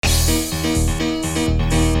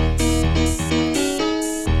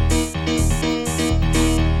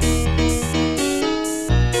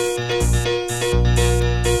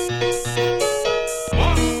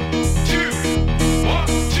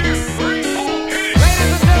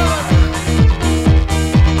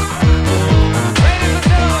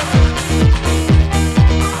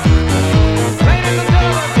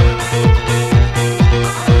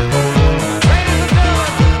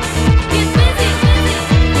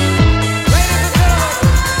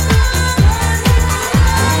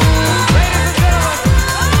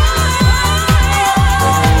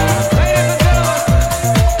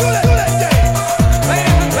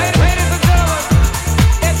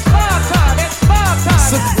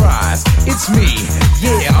Surprise, it's me.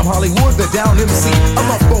 Yeah, I'm Hollywood, the down MC.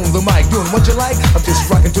 I'm up on the mic, doing what you like. I'm just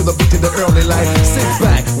rocking to the beat of the early light. Sit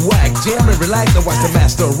back, whack, jam and relax and watch the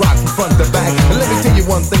master rock from front to back. And let me tell you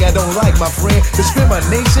one thing I don't like, my friend.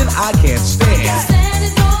 Discrimination I can't stand. Can't stand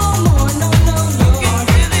it no more, no, no, no. You can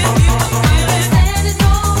feel it, you can feel it. Can't stand it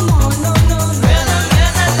no more, no, no, no. Rhythm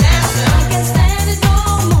is a dancer. I can't stand it no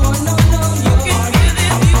more, no, no, no. You can feel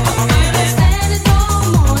it, you can feel it. Can't stand it no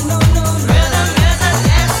more, no, no, no. Rhythm is a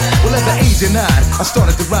dancer. Well, at the age of 9, I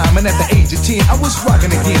started to rhyme, and at the age of 10, I was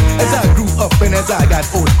rocking again. As I grew up and as I got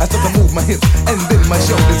older, I started to move my hips and then my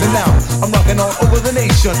shoulders, and now I'm rocking all over the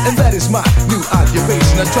nation, and that is my new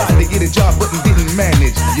occupation. I tried to get a job, but didn't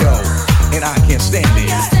manage, yo, and I can't stand it.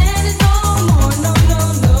 Can't stand it no more, no,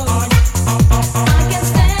 no, no. I can't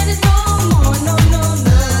stand it no more, no, no,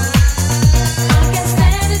 no. I can't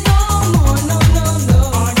stand it no more, no, no, no.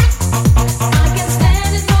 I can't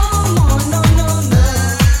stand it no more, no, no, no.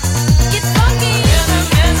 Get funky. Rhythm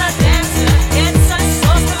is a dancer. It's a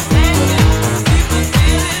source of passion. You can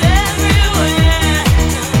feel it everywhere.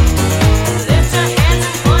 Lift your hands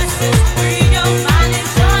and voices, free your mind and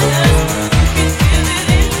join us. You can feel it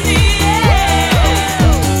in the air.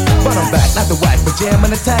 But I'm back, not the whack, but jam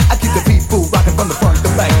and attack. I keep the people rocking from the front to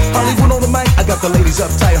back. Hollywood on the mic, I got the ladies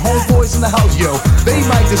uptight. Homeboys in the house, yo. They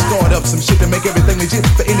might just start up some shit to make everything legit.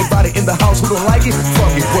 For anybody in the house who don't like it,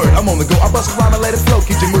 fuck it, word, I'm on the go. I bust around and let it flow,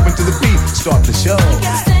 keep you moving to the beat. Start the show.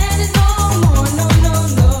 Can't stand it no more, no, no,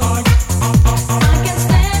 no. I can't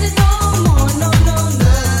stand it no more, no, no,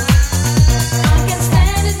 no. I can't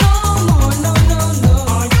stand it no more, no, no, no.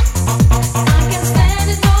 I can't stand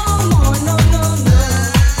it no more, no, no, no.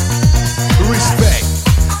 Respect,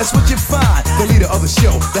 that's what you find. The leader of the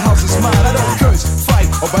show, the house is mine. I don't curse, fight,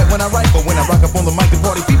 or bite when I write. But when I rock up on the mic, the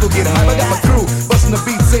party people get hype. I got my crew, busting the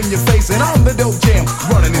beats in your face. And I'm the dope jam,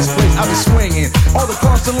 running this place. I be swinging all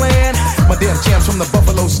across the land. My damn jams from the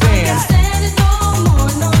Buffalo I stand. can't stand it no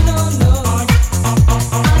more, no, no, no.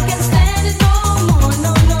 I can't stand it no more,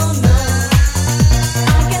 no, no, no.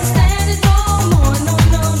 I can't stand it no more, no,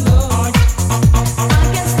 no, no. I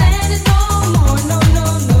can't stand it no more, no, no,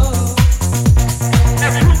 no.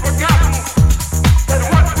 Have you forgotten that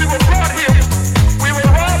once we were brought here, we were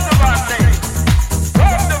robbed of our name,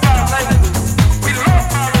 robbed of our language, we lost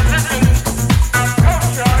our religion, our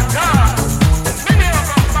culture, our God, and many of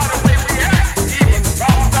us, by the way we act, even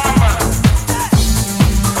lost our minds.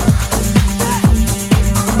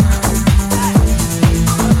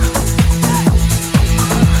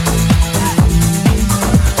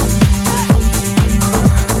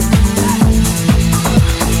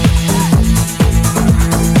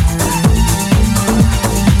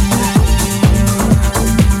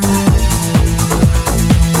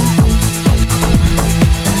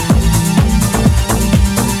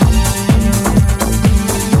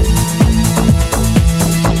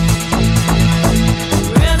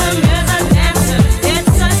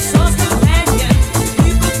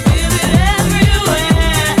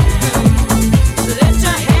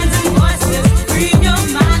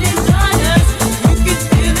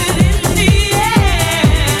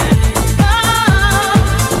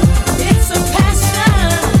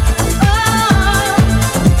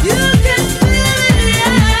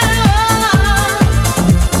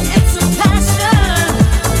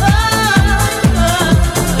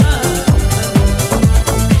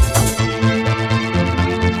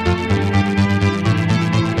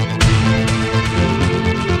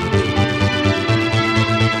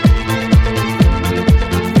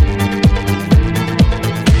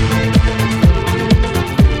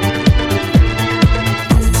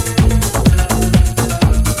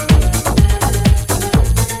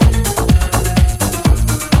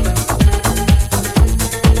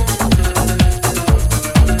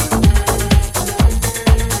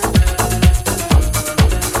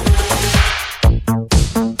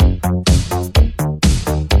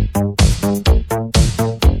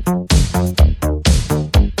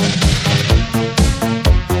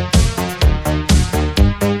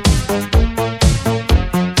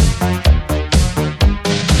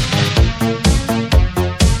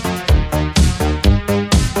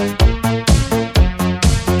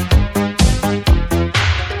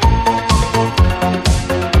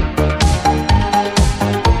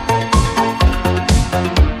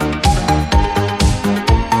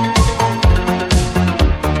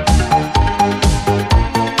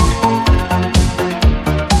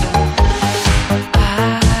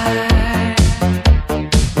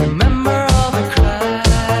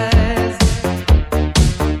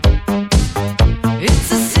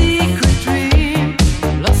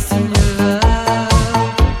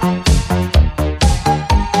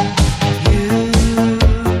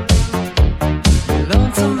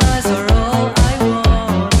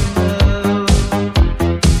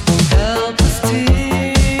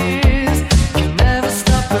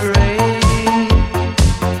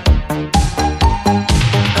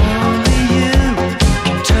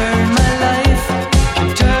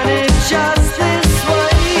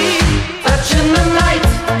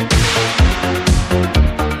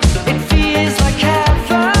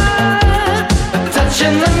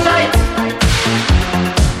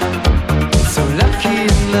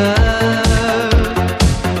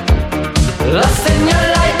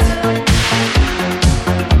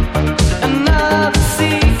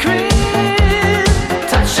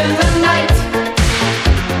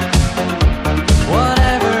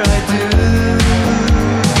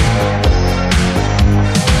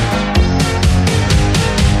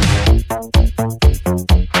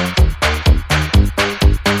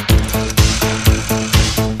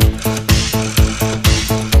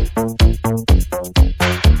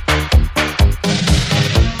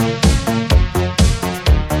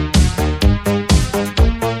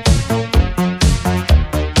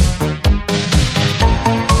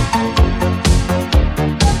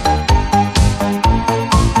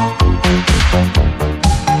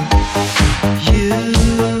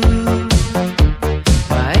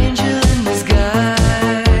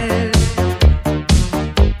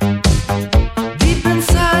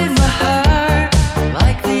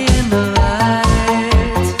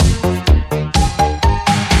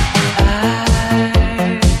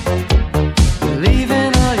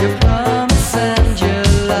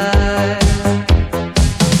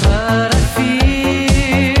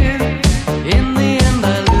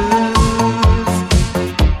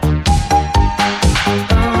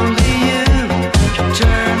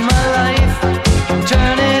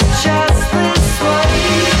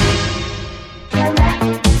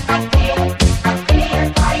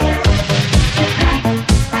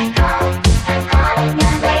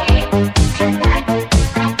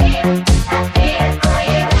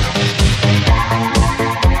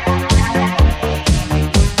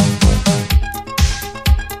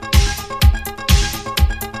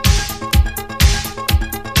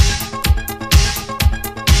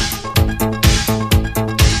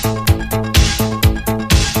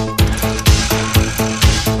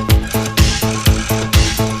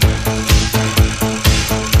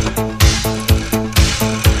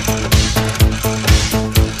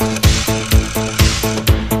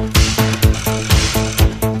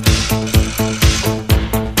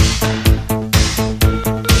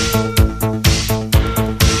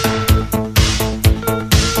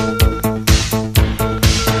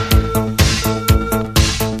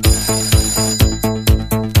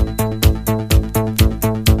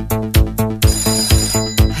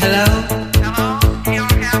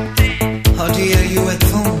 dear, you would